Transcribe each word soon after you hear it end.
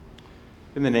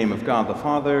In the name of God the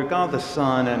Father, God the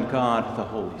Son, and God the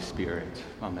Holy Spirit.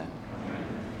 Amen.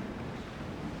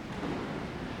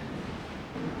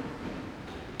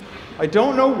 I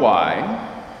don't know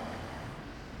why,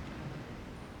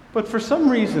 but for some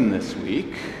reason this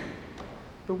week,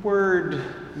 the word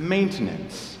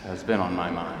maintenance has been on my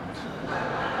mind.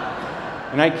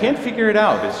 And I can't figure it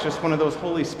out. It's just one of those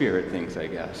Holy Spirit things, I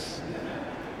guess.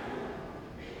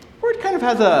 The word kind of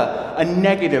has a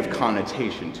negative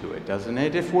connotation to it, doesn't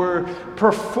it? If we're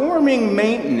performing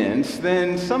maintenance,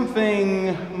 then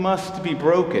something must be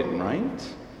broken,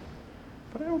 right?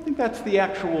 But I don't think that's the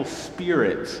actual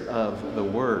spirit of the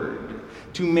word.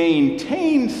 To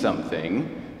maintain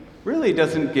something really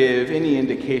doesn't give any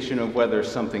indication of whether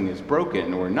something is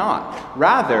broken or not.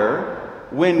 Rather,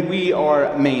 when we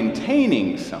are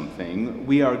maintaining something,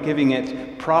 we are giving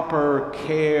it proper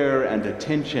care and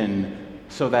attention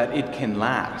so that it can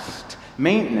last.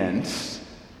 Maintenance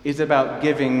is about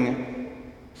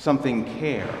giving something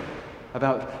care,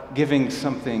 about giving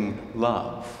something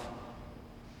love.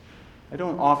 I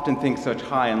don't often think such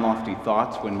high and lofty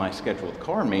thoughts when my scheduled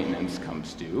car maintenance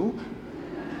comes due.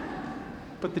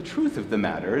 But the truth of the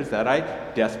matter is that I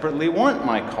desperately want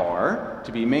my car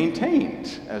to be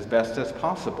maintained as best as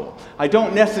possible. I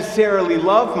don't necessarily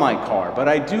love my car, but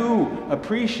I do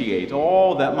appreciate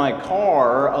all that my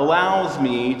car allows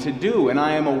me to do, and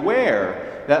I am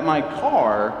aware that my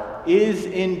car is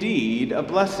indeed a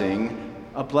blessing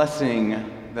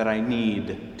that I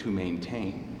need to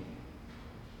maintain.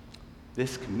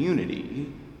 This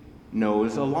community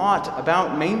knows a lot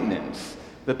about maintenance.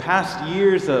 The past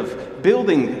years of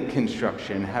building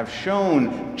construction have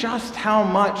shown just how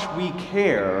much we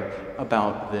care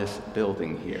about this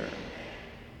building here.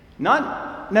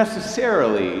 Not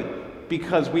necessarily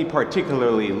because we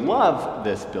particularly love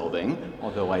this building,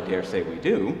 although I dare say we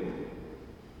do,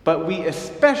 but we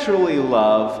especially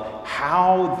love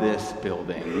how this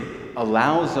building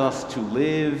allows us to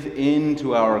live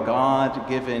into our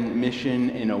God-given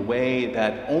mission in a way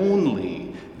that only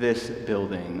this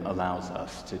building allows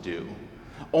us to do.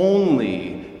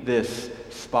 Only this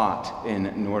spot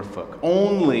in Norfolk,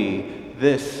 only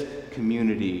this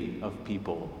community of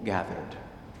people gathered.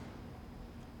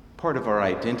 Part of our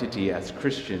identity as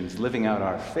Christians living out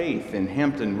our faith in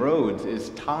Hampton Roads is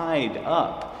tied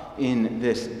up in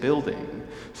this building.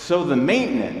 So the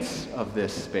maintenance of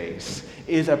this space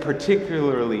is a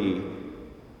particularly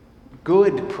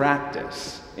good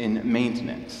practice in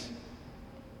maintenance.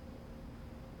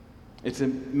 It's a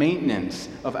maintenance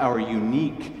of our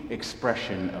unique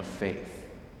expression of faith.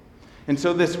 And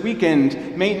so this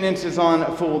weekend, maintenance is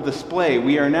on full display.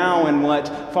 We are now in what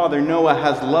Father Noah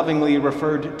has lovingly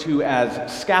referred to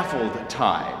as scaffold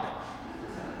tide.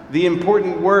 The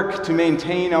important work to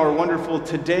maintain our wonderful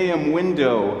Te Deum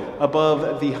window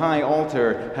above the high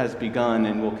altar has begun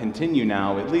and will continue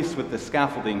now, at least with the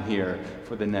scaffolding here,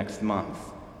 for the next month.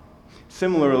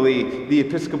 Similarly, the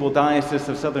Episcopal Diocese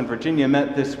of Southern Virginia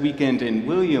met this weekend in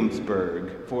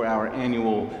Williamsburg for our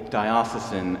annual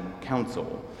Diocesan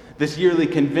Council. This yearly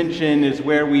convention is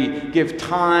where we give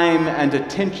time and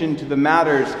attention to the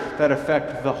matters that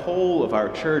affect the whole of our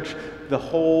church, the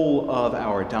whole of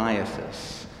our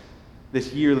diocese.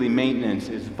 This yearly maintenance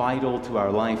is vital to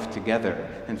our life together,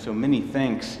 and so many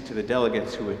thanks to the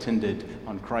delegates who attended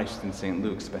on Christ and St.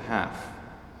 Luke's behalf.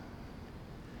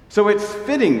 So it's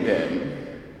fitting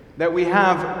then that we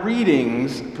have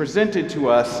readings presented to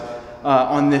us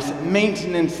on this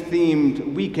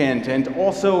maintenance-themed weekend and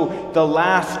also the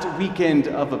last weekend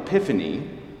of Epiphany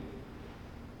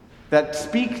that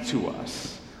speak to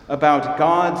us about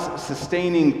God's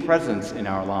sustaining presence in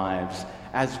our lives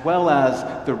as well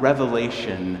as the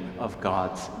revelation of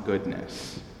God's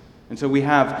goodness. And so we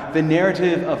have the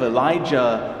narrative of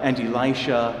Elijah and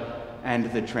Elisha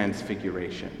and the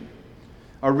Transfiguration.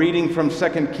 Our reading from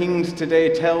 2 Kings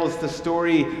today tells the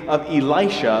story of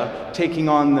Elisha taking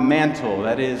on the mantle,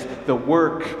 that is, the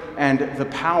work and the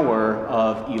power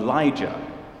of Elijah.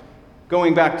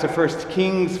 Going back to 1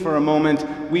 Kings for a moment,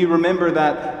 we remember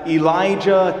that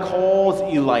Elijah calls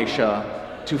Elisha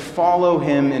to follow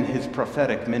him in his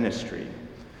prophetic ministry.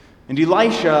 And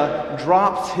Elisha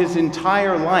drops his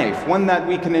entire life, one that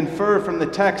we can infer from the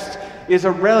text is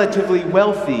a relatively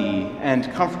wealthy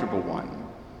and comfortable one.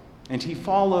 And he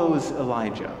follows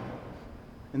Elijah.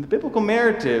 And the biblical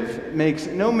narrative makes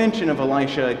no mention of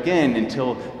Elisha again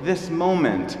until this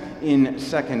moment in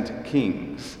 2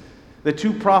 Kings. The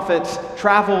two prophets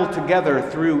travel together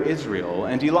through Israel,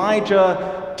 and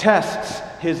Elijah tests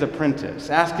his apprentice,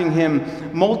 asking him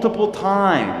multiple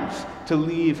times to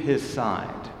leave his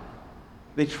side.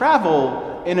 They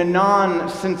travel in a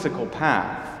nonsensical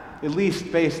path. at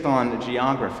least based on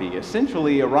geography,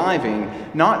 essentially arriving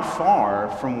not far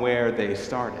from where they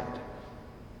started.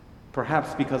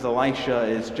 Perhaps because Elisha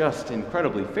is just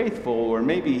incredibly faithful, or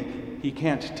maybe he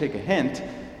can't take a hint,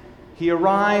 he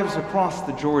arrives across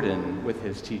the Jordan with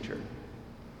his teacher.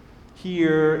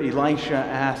 Here, Elisha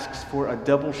asks for a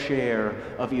double share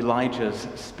of Elijah's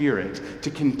spirit to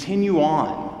continue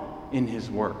on in his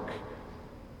work.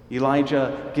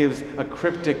 Elijah gives a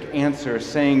cryptic answer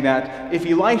saying that if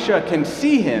Elisha can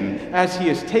see him as he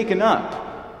is taken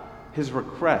up, his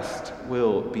request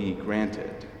will be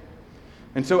granted.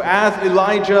 And so as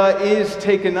Elijah is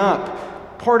taken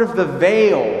up, part of the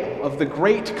veil of the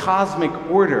great cosmic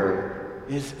order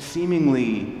is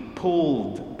seemingly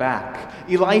pulled back.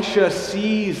 Elisha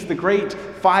sees the great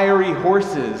fiery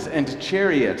horses and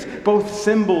chariots, both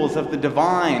symbols of the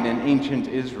divine in ancient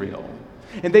Israel.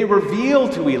 And they reveal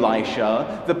to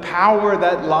Elisha the power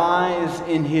that lies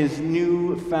in his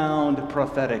newfound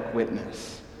prophetic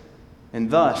witness,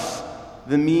 and thus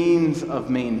the means of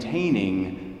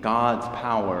maintaining God's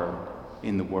power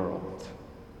in the world.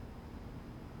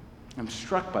 I'm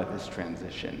struck by this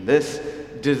transition, this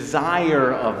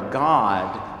desire of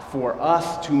God for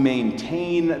us to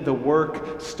maintain the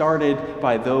work started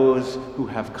by those who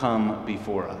have come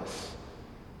before us.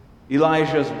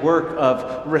 Elijah's work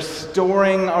of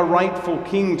restoring a rightful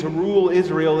king to rule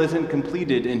Israel isn't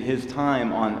completed in his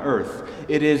time on earth.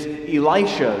 It is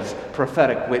Elisha's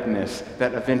prophetic witness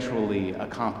that eventually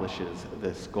accomplishes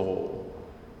this goal.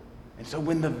 And so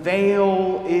when the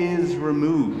veil is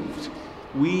removed,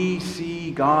 we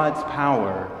see God's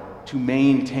power to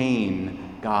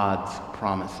maintain God's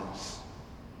promises.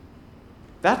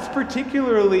 That's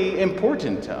particularly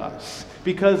important to us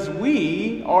because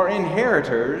we are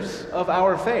inheritors of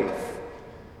our faith.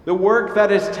 The work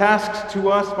that is tasked to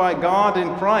us by God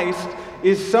in Christ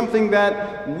is something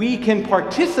that we can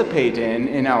participate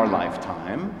in our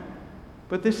lifetime,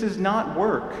 but this is not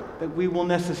work that we will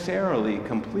necessarily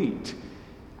complete.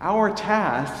 Our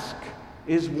task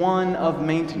is one of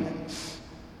maintenance.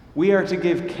 We are to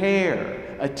give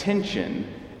care,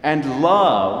 attention, and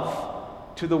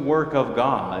love to the work of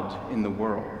God in the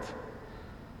world.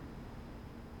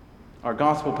 Our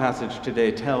gospel passage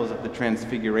today tells of the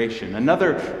Transfiguration,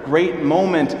 another great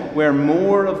moment where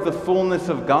more of the fullness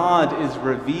of God is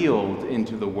revealed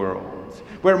into the world,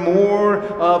 where more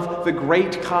of the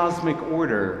great cosmic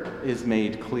order is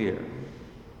made clear.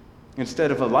 Instead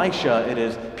of Elisha, it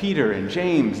is Peter and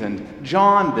James and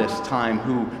John this time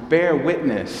who bear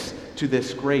witness to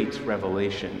this great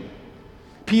revelation.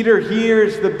 Peter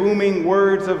hears the booming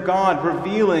words of God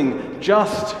revealing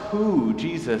just who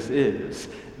Jesus is.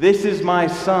 This is my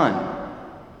Son,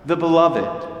 the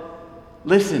beloved.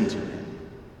 Listen to him.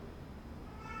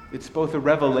 It's both a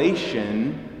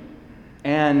revelation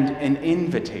and an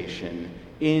invitation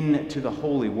into the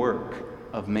holy work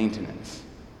of maintenance.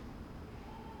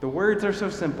 The words are so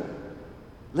simple.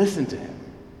 Listen to him.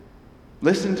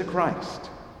 Listen to Christ.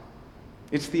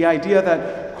 It's the idea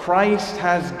that Christ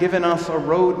has given us a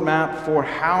roadmap for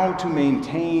how to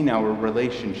maintain our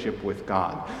relationship with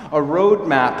God. A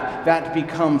roadmap that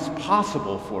becomes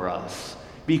possible for us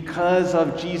because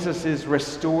of Jesus'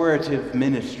 restorative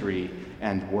ministry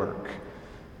and work.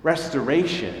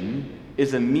 Restoration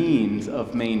is a means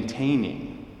of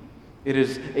maintaining. It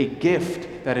is a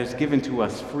gift that is given to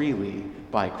us freely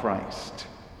by Christ.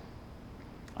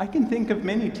 I can think of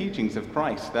many teachings of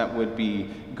Christ that would be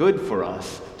good for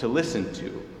us to listen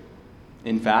to.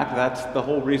 In fact, that's the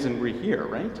whole reason we're here,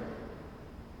 right?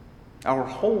 Our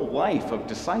whole life of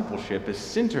discipleship is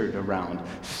centered around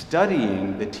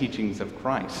studying the teachings of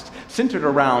Christ, centered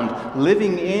around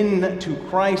living into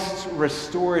Christ's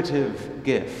restorative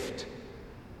gift.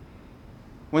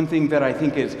 One thing that I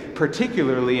think is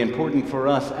particularly important for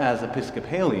us as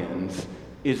Episcopalians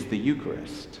is the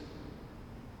Eucharist.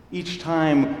 Each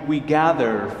time we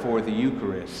gather for the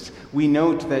Eucharist, we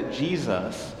note that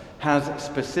Jesus has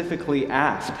specifically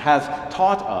asked, has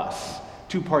taught us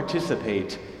to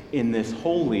participate in this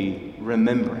holy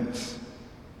remembrance.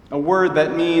 A word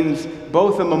that means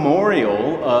both a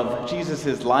memorial of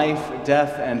Jesus' life,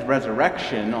 death, and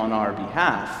resurrection on our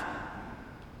behalf,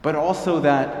 but also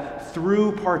that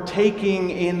through partaking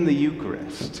in the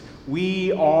Eucharist,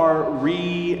 we are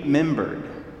remembered,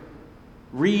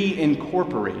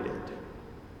 reincorporated,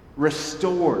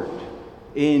 restored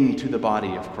into the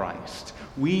body of Christ.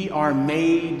 We are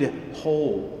made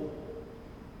whole.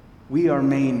 We are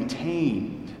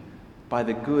maintained by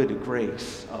the good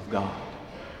grace of God.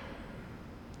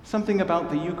 Something about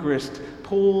the Eucharist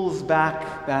pulls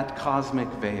back that cosmic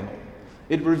veil.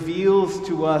 It reveals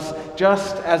to us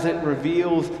just as it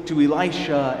reveals to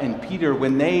Elisha and Peter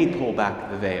when they pull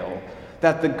back the veil,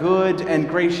 that the good and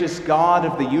gracious God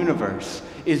of the universe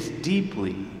is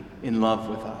deeply in love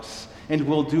with us and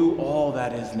will do all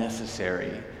that is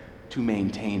necessary to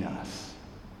maintain us.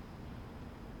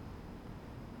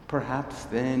 Perhaps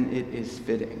then it is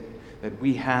fitting that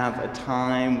we have a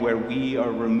time where we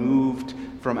are removed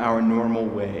from our normal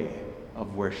way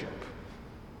of worship.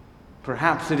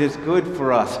 Perhaps it is good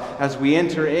for us as we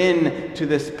enter into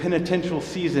this penitential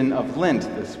season of Lent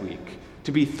this week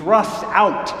to be thrust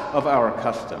out of our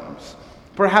customs.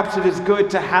 Perhaps it is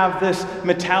good to have this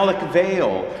metallic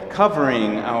veil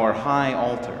covering our high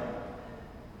altar.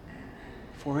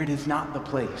 For it is not the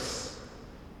place,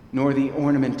 nor the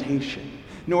ornamentation,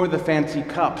 nor the fancy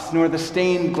cups, nor the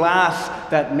stained glass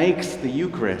that makes the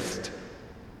Eucharist.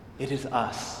 It is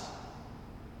us.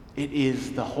 It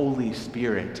is the Holy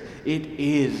Spirit. It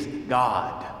is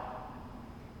God.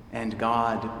 And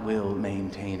God will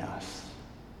maintain us.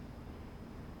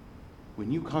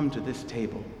 When you come to this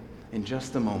table in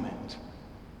just a moment,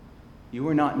 you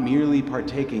are not merely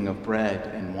partaking of bread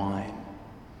and wine.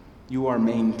 You are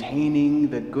maintaining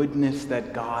the goodness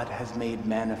that God has made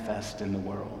manifest in the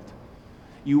world.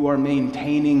 You are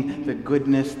maintaining the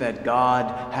goodness that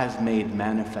God has made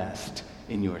manifest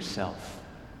in yourself.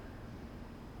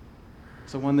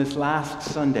 So on this last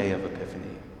Sunday of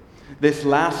Epiphany, this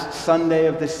last Sunday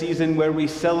of the season where we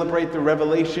celebrate the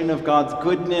revelation of God's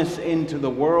goodness into the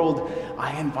world,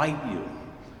 I invite you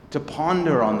to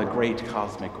ponder on the great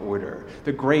cosmic order,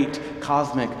 the great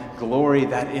cosmic glory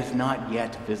that is not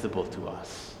yet visible to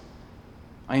us.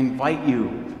 I invite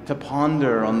you to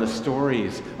ponder on the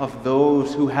stories of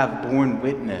those who have borne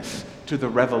witness to the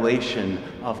revelation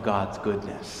of God's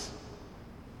goodness.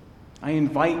 I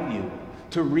invite you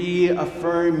to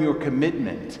reaffirm your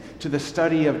commitment to the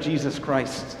study of Jesus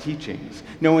Christ's teachings,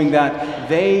 knowing that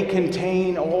they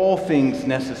contain all things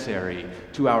necessary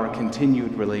to our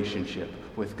continued relationship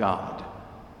with God.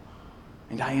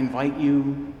 And I invite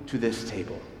you to this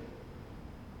table.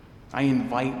 I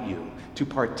invite you to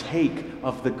partake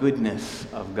of the goodness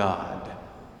of God,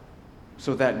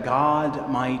 so that God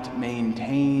might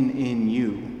maintain in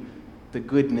you the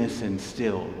goodness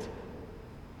instilled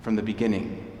from the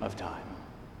beginning of time.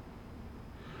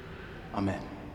 Amen.